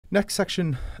Next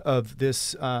section of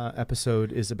this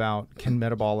episode is about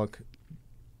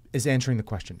is answering the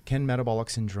question, can metabolic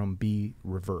syndrome be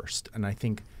reversed? And I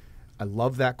think I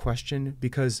love that question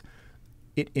because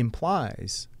it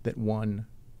implies that one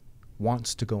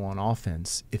wants to go on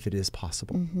offense if it is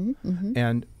possible. Mm-hmm, mm-hmm.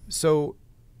 And so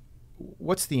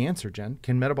what's the answer, Jen?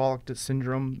 Can metabolic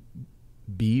syndrome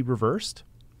be reversed?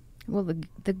 Well,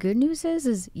 the good news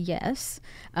is yes,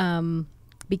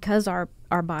 because our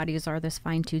bodies are this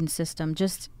fine-tuned system,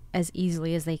 just as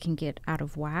easily as they can get out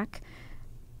of whack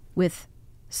with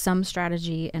some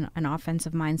strategy and an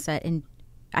offensive mindset and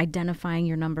identifying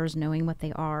your numbers, knowing what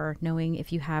they are, knowing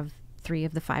if you have 3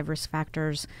 of the 5 risk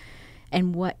factors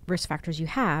and what risk factors you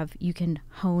have, you can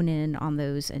hone in on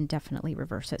those and definitely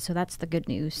reverse it. So that's the good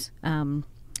news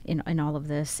in all of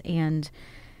this. And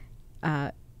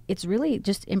it's really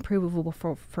just improvable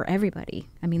for everybody.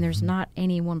 I mean, there's not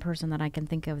any one person that I can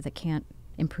think of that can't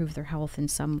improve their health in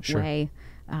some way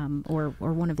or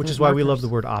one of those Which is why we love markers. the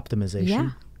word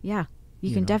optimization. Yeah.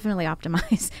 You can definitely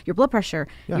optimize your blood pressure,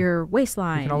 your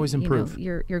waistline. You can always improve.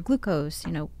 Your glucose,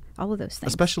 all of those things.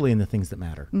 Especially in the things that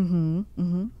matter. Mm-hmm.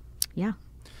 Mm-hmm. Yeah.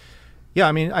 Yeah,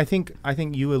 I mean, I think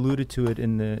you alluded to it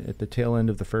at the tail end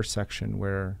of the first section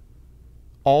where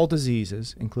all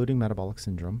diseases, including metabolic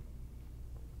syndrome,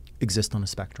 exist on a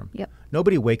spectrum. Yep.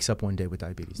 Nobody wakes up one day with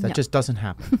diabetes. That just doesn't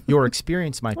happen. Your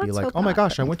experience might be Let's like, hope oh my not.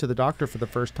 gosh, I went to the doctor for the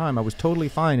first time. I was totally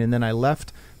fine. And then I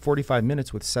left 45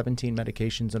 minutes with 17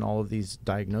 medications and all of these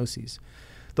diagnoses.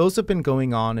 Those have been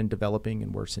going on and developing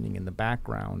and worsening in the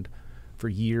background for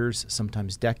years,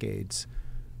 sometimes decades,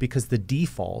 because the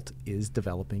default is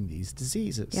developing these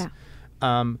diseases. Yeah.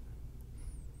 And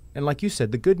like you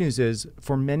said, the good news is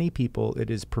for many people, it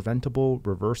is preventable,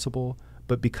 reversible,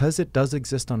 but because it does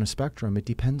exist on a spectrum, it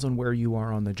depends on where you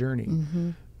are on the journey. Mm-hmm.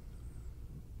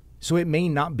 So it may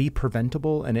not be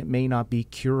preventable and it may not be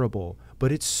curable,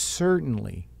 but it's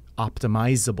certainly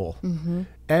optimizable. Mm-hmm.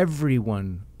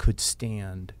 Everyone could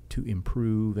stand to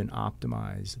improve and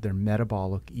optimize their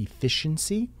metabolic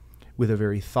efficiency with a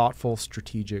very thoughtful,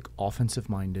 strategic,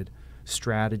 offensive-minded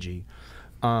strategy.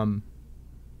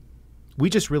 We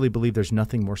just really believe there's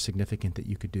nothing more significant that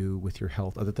you could do with your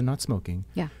health other than not smoking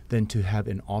than to have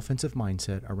an offensive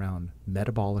mindset around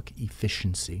metabolic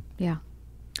efficiency. Yeah.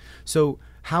 So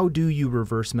how do you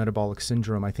reverse metabolic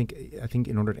syndrome? I think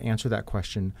in order to answer that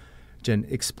question, Jen,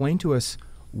 explain to us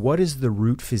what is the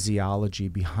root physiology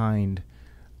behind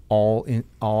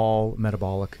all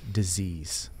metabolic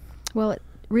disease? Well, it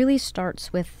really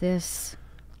starts with this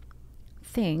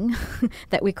thing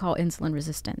that we call insulin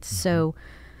resistance. Mm-hmm. So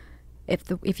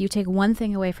if you take one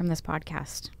thing away from this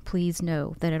podcast, please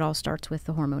know that it all starts with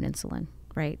the hormone insulin,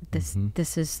 right?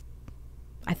 This is,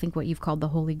 I think, what you've called the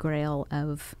holy grail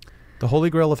of... The holy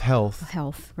grail of health.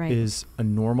 Health, right. Is a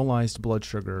normalized blood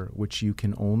sugar, which you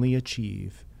can only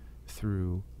achieve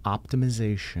through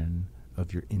optimization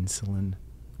of your insulin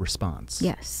response.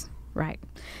 Yes, right.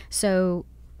 So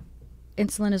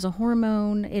insulin is a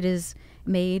hormone. It is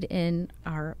made in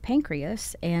our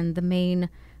pancreas, and the main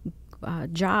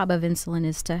job of insulin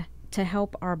is to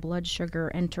help our blood sugar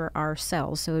enter our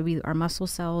cells. So it would be our muscle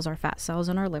cells, our fat cells,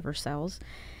 and our liver cells,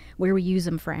 where we use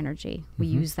them for energy. We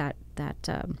use that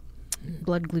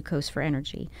blood glucose for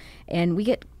energy. And we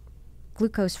get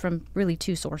glucose from really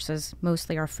 2 sources,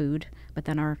 mostly our food, but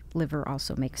then our liver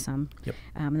also makes some. Yep.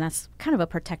 And that's kind of a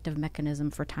protective mechanism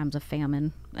for times of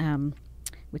famine.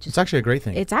 Which is it's actually a great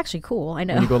thing. It's actually cool. I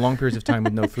know. When you go long periods of time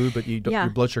with no food, but your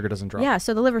blood sugar doesn't drop. Yeah,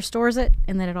 so the liver stores it,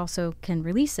 and then it also can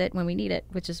release it when we need it,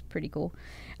 which is pretty cool.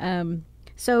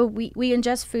 So we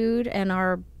ingest food, and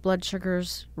our blood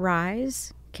sugars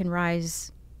can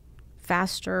rise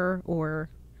faster or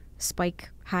spike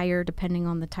higher depending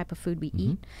on the type of food we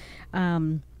eat.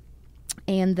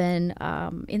 And then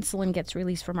insulin gets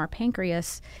released from our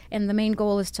pancreas, and the main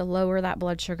goal is to lower that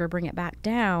blood sugar, bring it back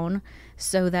down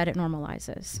so that it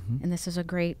normalizes. And this is a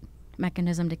great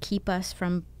mechanism to keep us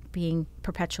from being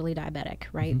perpetually diabetic,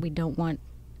 right? We don't want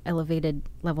elevated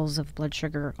levels of blood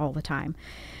sugar all the time.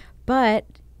 But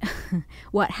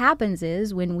what happens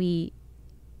is when we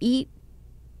eat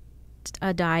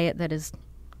a diet that is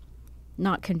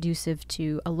not conducive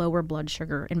to a lower blood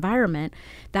sugar environment,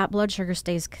 that blood sugar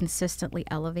stays consistently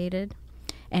elevated,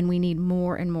 and we need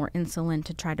more and more insulin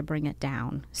to try to bring it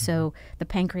down. So the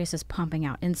pancreas is pumping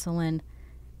out insulin,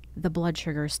 the blood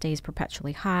sugar stays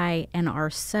perpetually high, and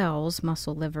our cells,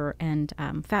 muscle, liver, and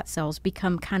fat cells,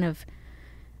 become kind of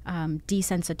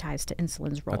desensitized to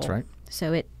insulin's role. That's right.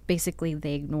 So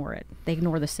they ignore it. They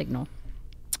ignore the signal.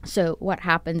 So what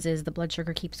happens is the blood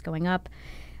sugar keeps going up,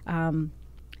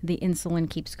 the insulin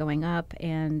keeps going up,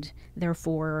 and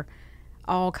therefore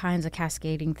all kinds of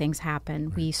cascading things happen.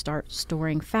 Right. We start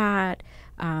storing fat,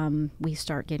 we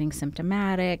start getting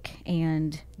symptomatic,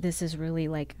 and this is really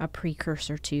like a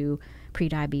precursor to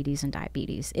prediabetes and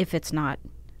diabetes if it's not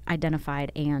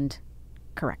identified and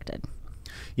corrected.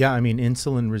 Yeah, I mean,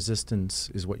 insulin resistance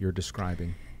is what you're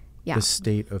describing. Yeah. The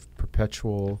state of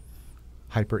perpetual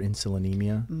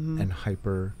hyperinsulinemia and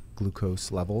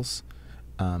hyperglucose levels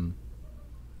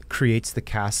creates the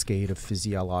cascade of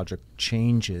physiologic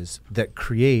changes that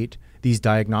create these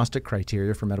diagnostic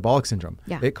criteria for metabolic syndrome.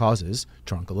 Yeah. It causes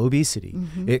truncal obesity.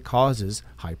 It causes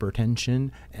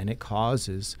hypertension, and it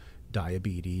causes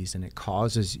diabetes, and it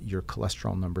causes your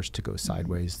cholesterol numbers to go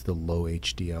sideways, the low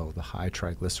HDL, the high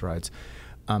triglycerides.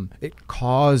 It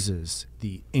causes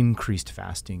the increased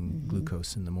fasting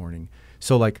glucose in the morning.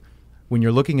 So like when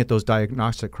you're looking at those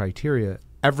diagnostic criteria,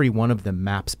 every one of them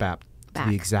maps back to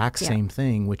the exact same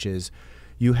thing, which is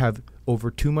you have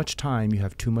over too much time, you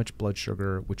have too much blood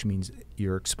sugar, which means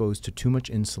you're exposed to too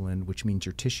much insulin, which means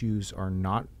your tissues are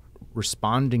not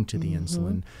responding to the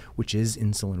insulin, which is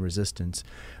insulin resistance.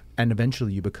 And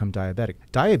eventually you become diabetic.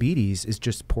 Diabetes is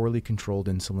just poorly controlled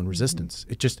insulin resistance.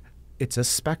 It's a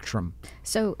spectrum.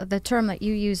 So the term that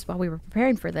you used while we were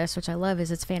preparing for this, which I love,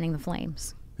 is it's fanning the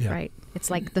flames, right? It's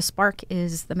like the spark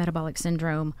is the metabolic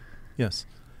syndrome. Yes.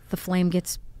 The flame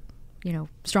gets,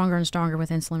 stronger and stronger with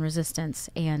insulin resistance,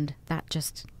 and that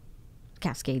just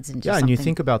cascades into something. And you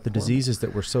think about the horrible. diseases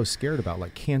that we're so scared about,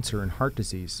 like cancer and heart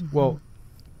disease. Well,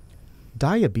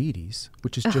 diabetes,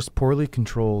 which is just poorly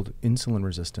controlled insulin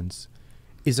resistance,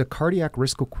 is a cardiac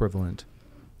risk equivalent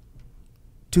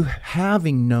to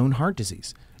having known heart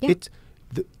disease. Yeah.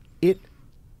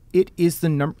 It is the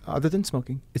number, other than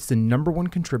smoking, it's the number one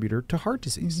contributor to heart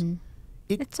disease.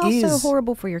 It's also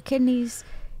horrible for your kidneys.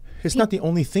 It's not the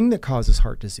only thing that causes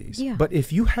heart disease. Yeah. But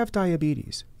if you have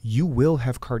diabetes, you will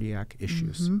have cardiac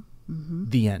issues.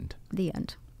 The end. The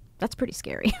end. That's pretty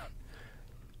scary.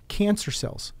 Cancer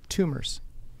cells, tumors,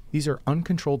 these are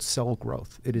uncontrolled cell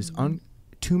growth. It is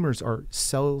tumors are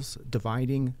cells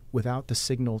dividing without the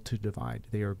signal to divide.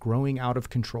 They are growing out of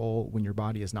control when your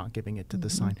body is not giving it to the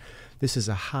sign. This is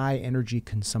a high energy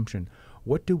consumption.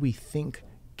 What do we think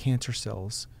cancer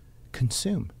cells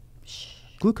consume?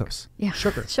 Glucose. Yeah.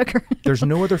 Sugar. Sugar. There's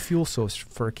no other fuel source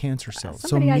for a cancer cell.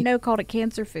 Somebody I know called it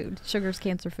cancer food. Sugar's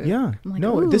cancer food. Yeah. I'm like,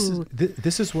 no, ooh.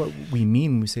 this is what we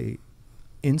mean when we say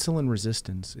insulin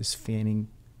resistance is fanning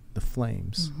the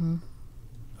flames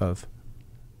of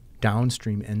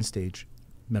downstream end-stage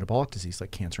metabolic disease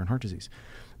like cancer and heart disease.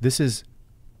 This is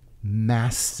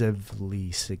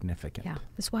massively significant. Yeah,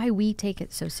 that's why we take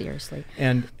it so seriously.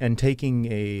 And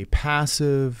taking a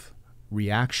passive,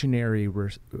 reactionary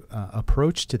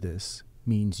approach to this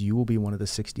means you will be one of the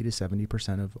 60 to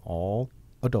 70% of all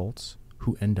adults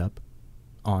who end up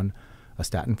on a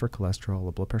statin for cholesterol,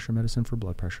 a blood pressure medicine for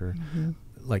blood pressure,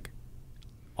 like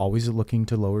always looking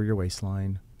to lower your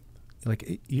waistline.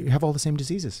 Like you have all the same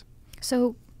diseases.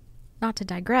 So not to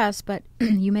digress, but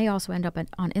you may also end up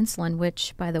on insulin,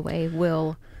 which, by the way,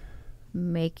 will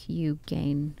make you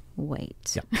gain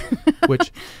weight. Yeah.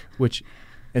 which,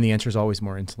 and the answer is always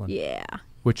more insulin. Yeah.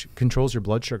 Which controls your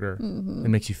blood sugar and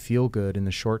makes you feel good in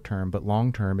the short term, but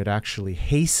long term it actually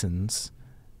hastens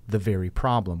the very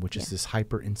problem, which is this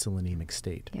hyperinsulinemic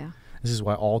state. Yeah. This is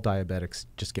why all diabetics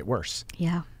just get worse.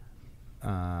 Yeah.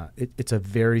 It's a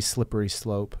very slippery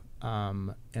slope,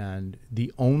 and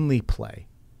the only play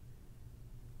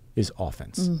is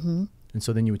offense. And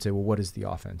so then you would say, well, what is the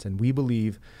offense? And we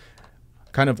believe,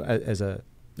 kind of as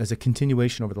a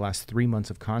continuation over the last 3 months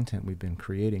of content we've been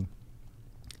creating,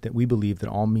 that we believe that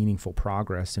all meaningful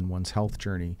progress in one's health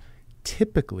journey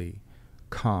typically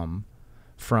come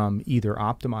from either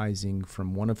optimizing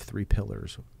from one of three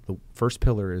pillars. The first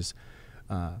pillar is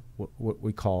what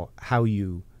we call how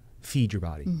you feed your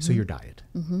body, so your diet.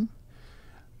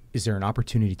 Is there an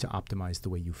opportunity to optimize the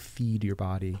way you feed your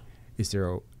body? Is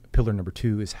there pillar number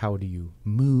two is how do you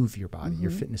move your body,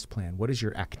 your fitness plan? What is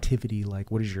your activity like?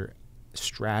 What is your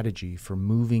strategy for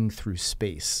moving through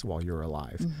space while you're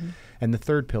alive? And the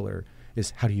third pillar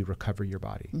is how do you recover your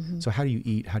body? So how do you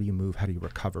eat? How do you move? How do you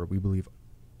recover? We believe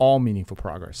all meaningful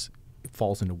progress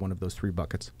falls into one of those three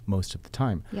buckets most of the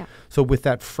time. Yeah. So with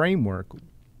that framework,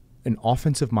 an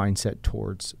offensive mindset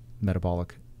towards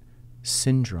metabolic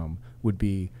syndrome would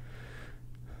be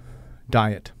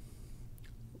diet.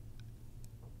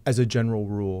 As a general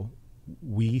rule,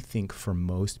 we think for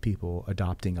most people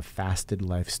adopting a fasted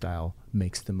lifestyle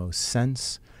makes the most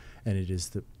sense, and it is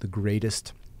the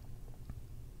greatest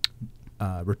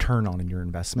return on your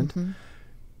investment.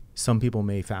 Some people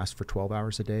may fast for 12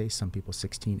 hours a day, some people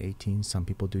 16, 18, some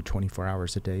people do 24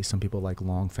 hours a day, some people like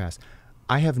long fast.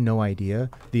 I have no idea.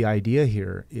 The idea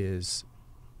here is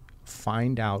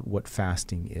find out what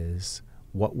fasting is,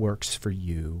 what works for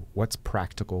you, what's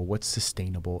practical, what's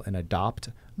sustainable, and adopt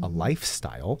a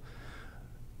lifestyle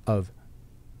of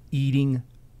eating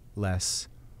less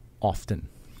often.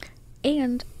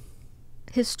 And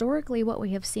historically, what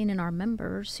we have seen in our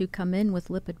members who come in with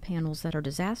lipid panels that are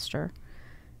disaster,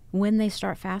 when they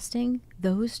start fasting,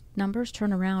 those numbers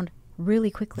turn around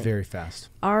really quickly. Very fast.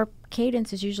 Our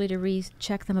cadence is usually to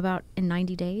recheck them about in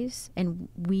 90 days, and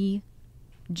we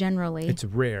generally It's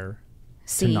rare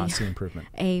to not see improvement.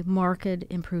 A marked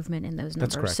improvement in those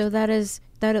numbers. That's correct.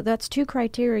 So that's 2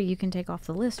 criteria you can take off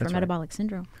the list for metabolic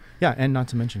syndrome. Yeah, and not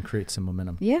to mention create some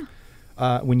momentum. Yeah.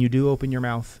 When you do open your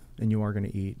mouth and you are going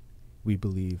to eat, we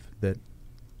believe that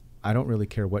I don't really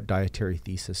care what dietary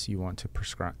thesis you want to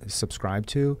subscribe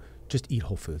to, just eat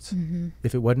whole foods.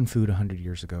 If it wasn't food 100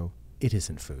 years ago, it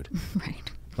isn't food.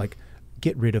 Right. Like,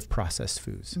 get rid of processed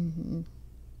foods.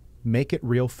 Make it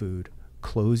real food.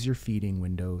 Close your feeding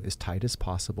window as tight as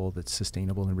possible that's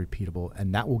sustainable and repeatable,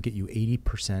 and that will get you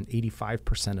 80%,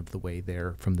 85% of the way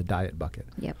there from the diet bucket.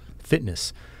 Yep.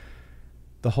 Fitness.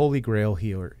 The holy grail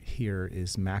here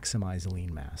is maximize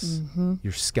lean mass.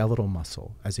 Your skeletal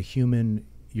muscle. As a human,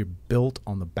 you're built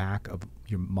on the back of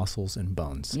your muscles and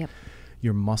bones. Yep.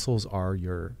 Your muscles are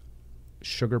your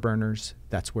sugar burners.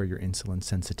 That's where your insulin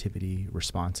sensitivity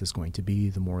response is going to be.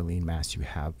 The more lean mass you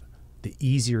have, the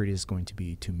easier it is going to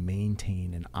be to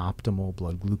maintain an optimal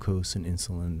blood glucose and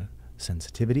insulin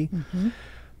sensitivity.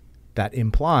 That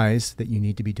implies that you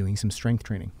need to be doing some strength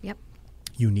training. Yep.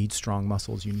 You need strong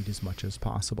muscles. You need as much as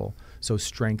possible. So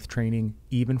strength training,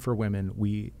 even for women,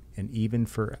 and even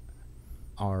for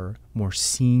our more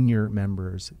senior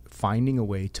members, finding a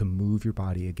way to move your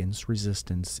body against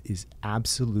resistance is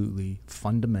absolutely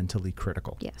fundamentally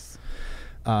critical. Yes.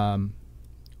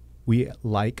 We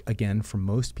like, again, for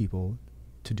most people,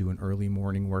 to do an early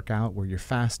morning workout where you're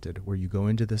fasted, where you go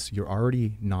into this, you're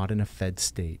already not in a fed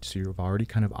state. So you've already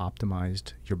kind of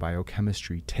optimized your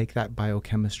biochemistry. Take that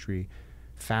biochemistry,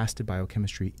 fasted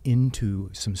biochemistry, into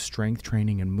some strength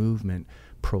training and movement,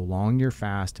 prolong your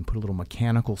fast and put a little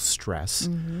mechanical stress.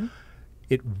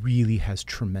 It really has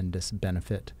tremendous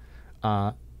benefit.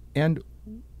 And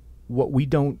what we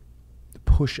don't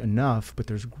push enough, but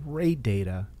there's great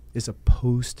data, is a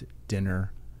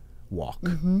post-dinner walk.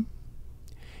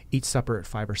 Eat supper at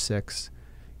 5 or 6.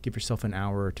 Give yourself an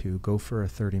hour or two. Go for a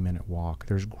 30-minute walk.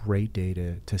 There's great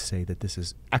data to say that this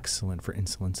is excellent for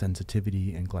insulin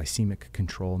sensitivity and glycemic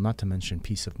control, not to mention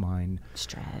peace of mind.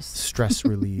 Stress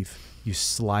relief. You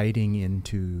sliding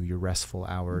into your restful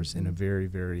hours in a very,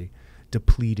 very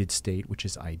depleted state, which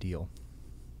is ideal.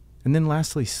 And then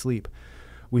lastly, sleep.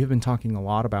 We have been talking a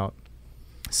lot about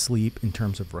sleep in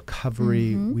terms of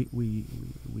recovery.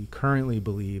 We currently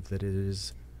believe that it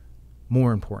is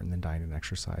more important than diet and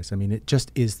exercise. I mean, it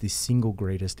just is the single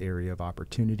greatest area of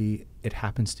opportunity. It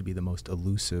happens to be the most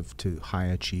elusive to high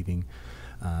achieving,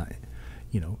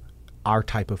 our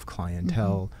type of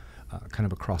clientele, kind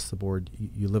of across the board.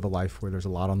 You live a life where there's a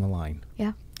lot on the line.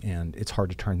 Yeah. And it's hard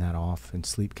to turn that off, and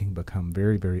sleep can become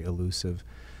very, very elusive.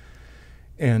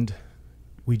 And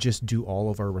we just do all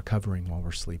of our recovering while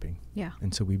we're sleeping. Yeah.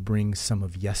 And so we bring some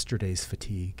of yesterday's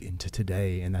fatigue into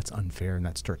today, and that's unfair, and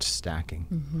that starts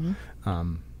stacking.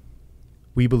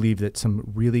 We believe that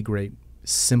some really great,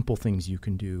 simple things you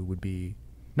can do would be,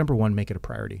 number one, make it a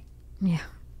priority. Yeah.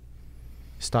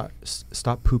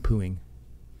 Stop poo-pooing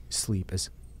sleep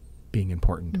as being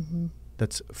important.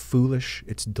 That's foolish,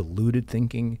 it's deluded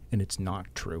thinking, and it's not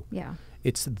true. Yeah.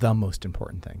 It's the most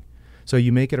important thing. So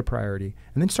you make it a priority,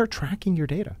 and then start tracking your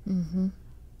data.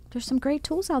 There's some great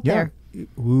tools out there.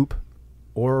 Whoop,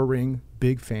 Oura Ring,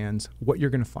 big fans. What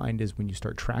you're going to find is when you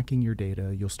start tracking your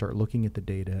data, you'll start looking at the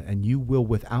data, and you will,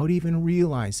 without even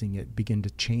realizing it, begin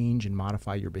to change and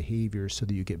modify your behavior so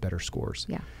that you get better scores.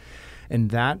 Yeah.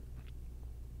 And that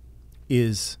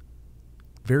is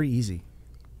very easy.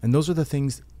 And those are the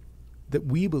things that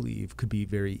we believe could be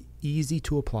very easy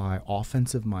to apply,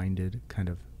 offensive-minded kind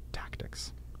of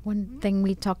tactics. One thing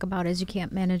we talk about is you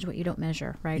can't manage what you don't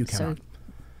measure, right? You cannot. So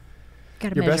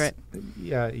got to measure it.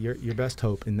 Yeah, your best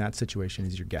hope in that situation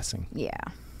is you're guessing. Yeah.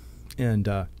 And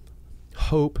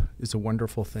hope is a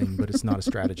wonderful thing, but it's not a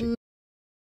strategy.